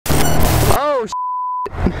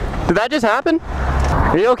Did that just happen?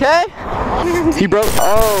 Are you okay? You broke.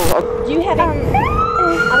 Oh. Do you have I'm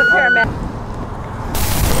a paramedic.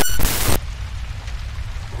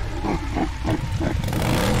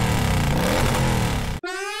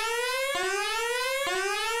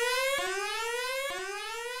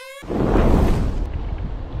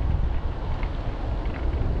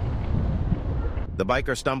 The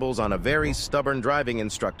biker stumbles on a very stubborn driving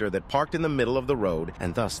instructor that parked in the middle of the road,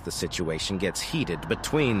 and thus the situation gets heated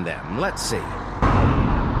between them. Let's see.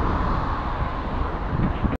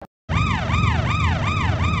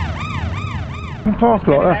 You park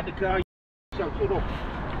like that.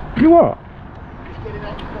 You what? Just getting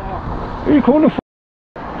out the car. Are you calling the f***?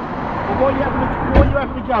 Well, why are you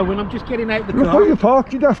having to go when I'm just getting out the car? Look where you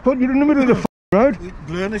parked, you daft cunt. You're in the middle of the f***ing road.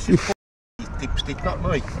 Learn this is dipstick, not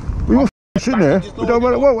me. Well, you're sitting there.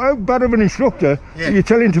 Well, how bad of an instructor you're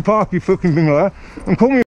telling to park your fucking thing like that and call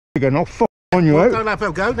me again, I'll f*** on you out. Don't have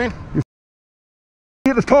a go then.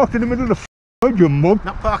 You're just parked in the middle of the f***ing road, you mug.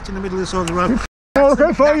 Not parked in the middle of the side of the road. Oh, look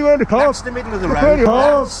how far you are in the car. That's the middle of the road.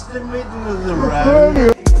 That's the middle of the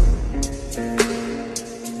road.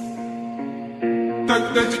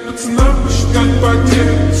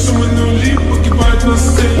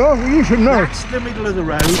 Oh, you should know. That's the middle of the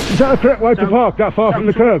road. Is that the correct way to park, that far from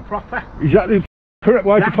the curb? Proper. Is that the correct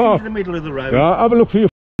way to park? That's in the middle of the road. Yeah, have a look for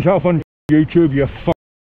yourself on YouTube, you f***.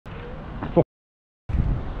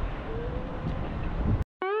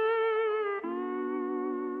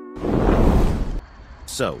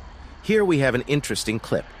 So, here we have an interesting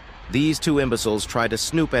clip. These two imbeciles try to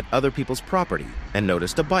snoop at other people's property and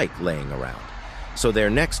noticed a bike laying around. So their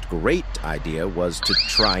next great idea was to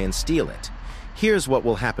try and steal it. Here's what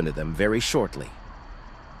will happen to them very shortly.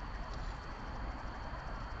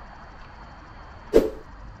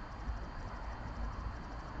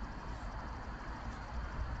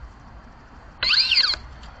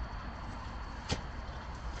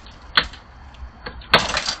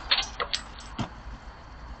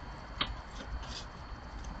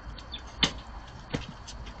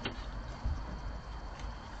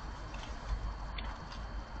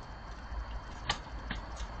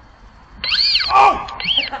 Oh!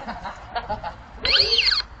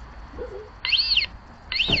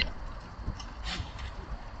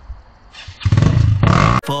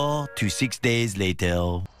 4 to 6 days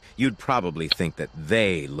later. You'd probably think that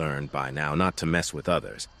they learned by now not to mess with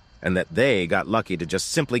others, and that they got lucky to just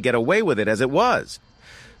simply get away with it as it was.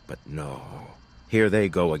 But no, here they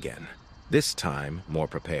go again, this time more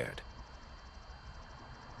prepared.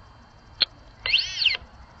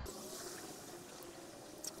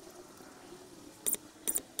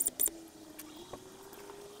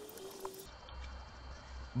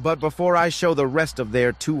 But before I show the rest of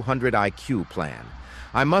their 200 IQ plan,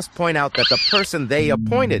 I must point out that the person they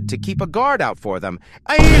appointed to keep a guard out for them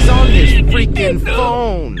is on his freaking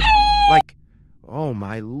phone. Like, oh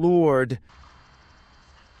my lord.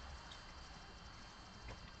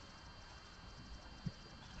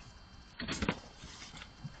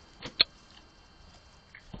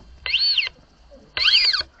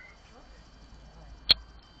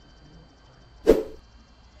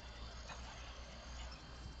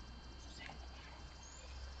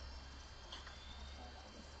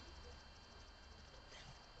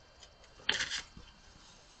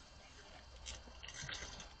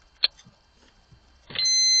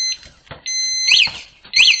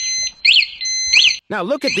 Now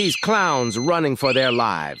look at these clowns running for their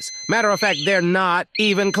lives. Matter of fact, they're not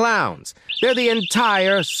even clowns. They're the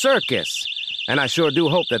entire circus. And I sure do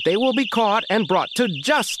hope that they will be caught and brought to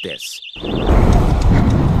justice.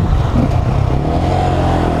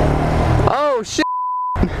 Oh, shit.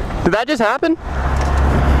 Did that just happen?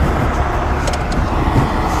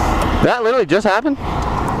 That literally just happened?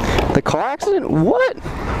 The car accident? What?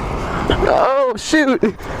 Oh, shoot.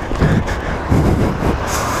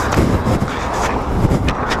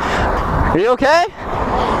 Are you okay?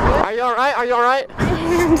 Are you alright? Are you alright?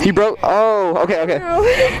 You broke? Oh, okay, okay.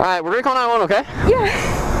 Alright, we're gonna call 911, okay? Yeah.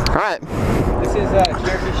 Alright. This is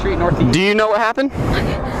Cherokee Street Northeast. Do you know what happened?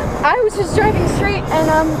 I was just driving straight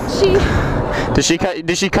and she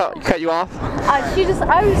Did she cut you off? I was just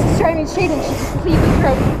driving straight and she completely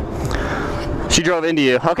drove. She drove into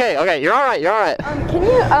you. Okay, okay, you're alright, you're alright. Can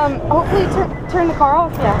you hopefully turn the car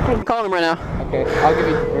off? Yeah. I'm calling him right now. Okay, I'll give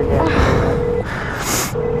you.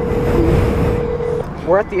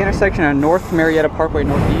 We're at the intersection of North Marietta Parkway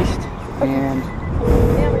Northeast, and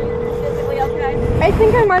I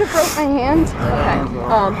think I might have broke my hand.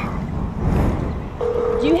 Okay.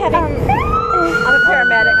 Do you have I'm a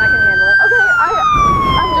paramedic. I can handle it. Okay,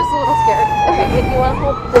 I'm just a little scared. Okay, if you want to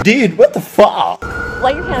hold this. Dude, what the fuck?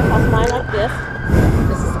 Lay your hand across mine like this.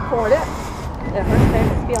 This is the cord. ignored it. If her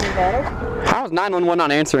family's feeling better. How is 911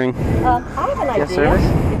 not answering? I have an idea. service?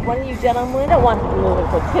 If one of you gentlemen don't want to move it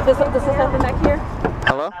quick. This is something back here.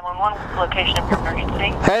 Hello? 911 location of your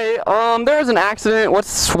emergency. Hey, there was an accident.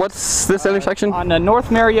 What's this intersection? On the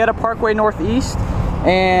North Marietta Parkway Northeast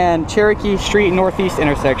and Cherokee Street Northeast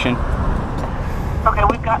intersection. Okay,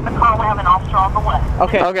 we've got the car. We have an officer on the way.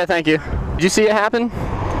 Okay. Okay, thank you. Did you see it happen?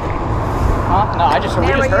 No, I just heard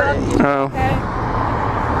it. Oh. Okay.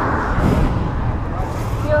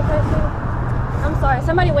 You okay, Sue? I'm sorry.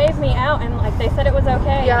 Somebody waved me out and like they said it was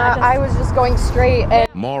okay. Yeah, I was just going straight and...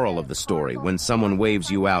 Moral of the story, when someone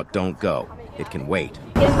waves you out, don't go. It can wait.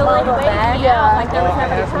 Is the lady waved me out like there was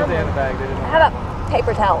nobody coming? How about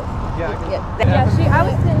paper towel? Yeah, I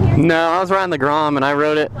was sitting here. No, I was riding the Grom and I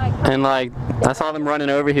rode it, and like I saw them running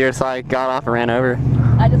over here, so I got off and ran over.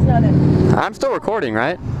 I just know that I'm still recording,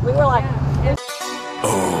 right? we were like.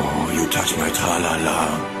 Oh, you touch my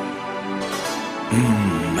tra-la-la.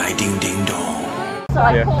 My ding-ding-dong. So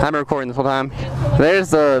I pulled. I'm recording this whole time. There's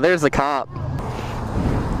the cop.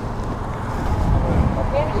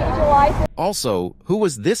 Also, who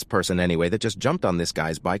was this person anyway that just jumped on this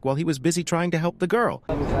guy's bike while he was busy trying to help the girl?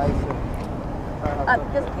 Just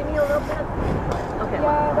give me a little bit of. Okay.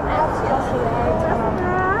 Yeah, the cops just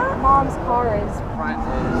said Mom's car is...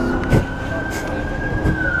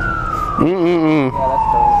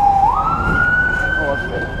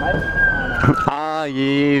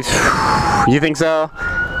 You think so?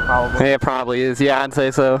 Probably. Yeah, it probably is. Yeah, I'd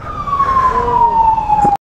say so.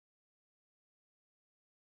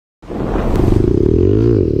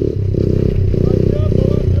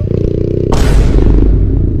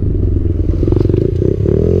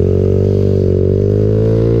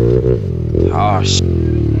 Oh,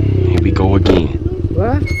 here we go again.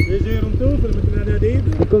 Wat? Deze hier om Tover met naar de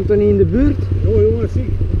eten. Je komt toch niet in de buurt? Jongens,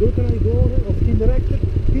 zie, doe er niet door of kinderrechter,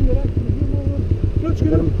 klutsje.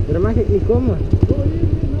 Daar mag ik niet komen. Hier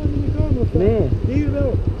niet komen of Nee. Hier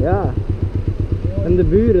wel. Ja. En de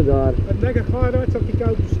buren daar. Het lekker gaar uit zal die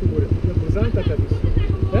koud sturen. Dat interessant dat is.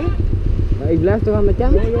 Hè? Maar ik blijf toch aan de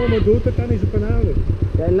kant? Ja, maar doe het dan eens op een oude.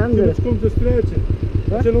 Ja, een andere. Het komt een struitje.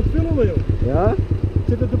 Dat zijn op filmen, joh. Ja?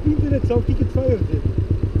 Zet het op internet, zal ik het vuur zitten.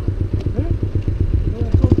 Hè?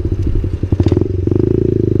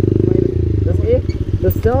 Dat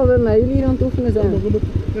is hetzelfde dat jullie hier aan het oefenen zijn.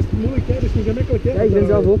 Dat is moeilijk, hè? Dat is niet gemakkelijk, hè? Ja, ik ben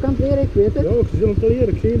zelf ook aan het leren, ik weet het. Ja, ze zullen het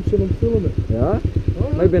leren, ik zie hem, ze zullen het filmen. Ja?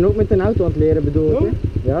 Maar ik ben ook met een auto aan het leren, bedoel ik, hè?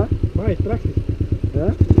 Ja? Maar het is prachtig. Ja?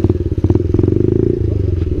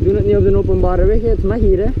 We doen het niet op de openbare weg, hè? Het mag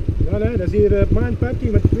hier, hè? Ja, nee, dat is hier mijn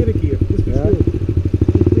parking met de tweede keer. Dat is verschil. De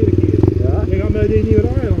tweede keer. Ja? Je gaat mij die niet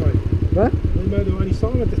rijden, man. Wat? Je gaat mij niet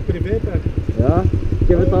staan, het is privéparking. Ja, ik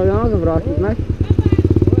heb het al aangevraagd, het mag.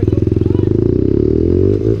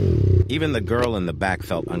 Even the girl in the back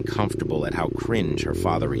felt uncomfortable at how cringe her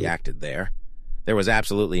father reacted there. There was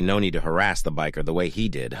absolutely no need to harass the biker the way he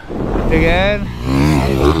did. Again?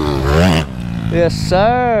 Yes,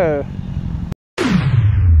 sir.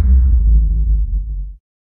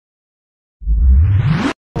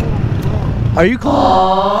 Are you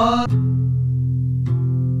calling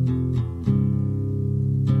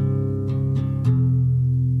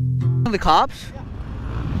the cops?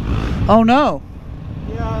 Oh no.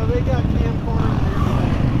 Yeah, they got camcorders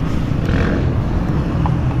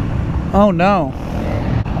here. Oh no.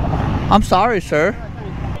 I'm sorry, sir.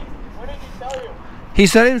 What did he tell you? He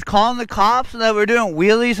said he was calling the cops and that we're doing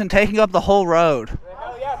wheelies and taking up the whole road.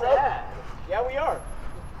 Hell yeah, bro. Yeah, we are.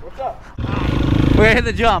 What's up? We're gonna hit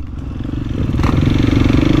the jump.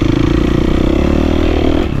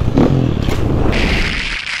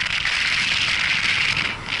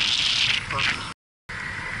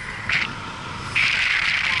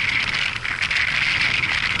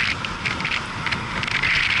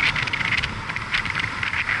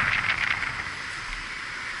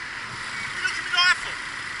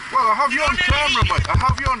 Well, I have you on camera, mate. I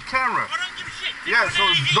have you on camera. I don't give a shit. Yeah, so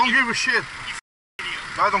don't give a shit.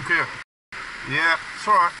 I don't care. Yeah, it's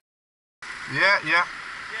alright. Yeah.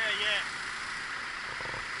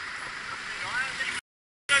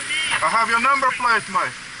 I have your number plate,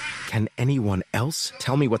 mate. Can anyone else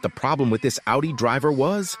tell me what the problem with this Audi driver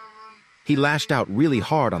was? He lashed out really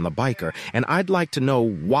hard on the biker, and I'd like to know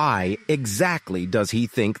why exactly does he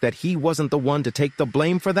think that he wasn't the one to take the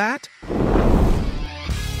blame for that?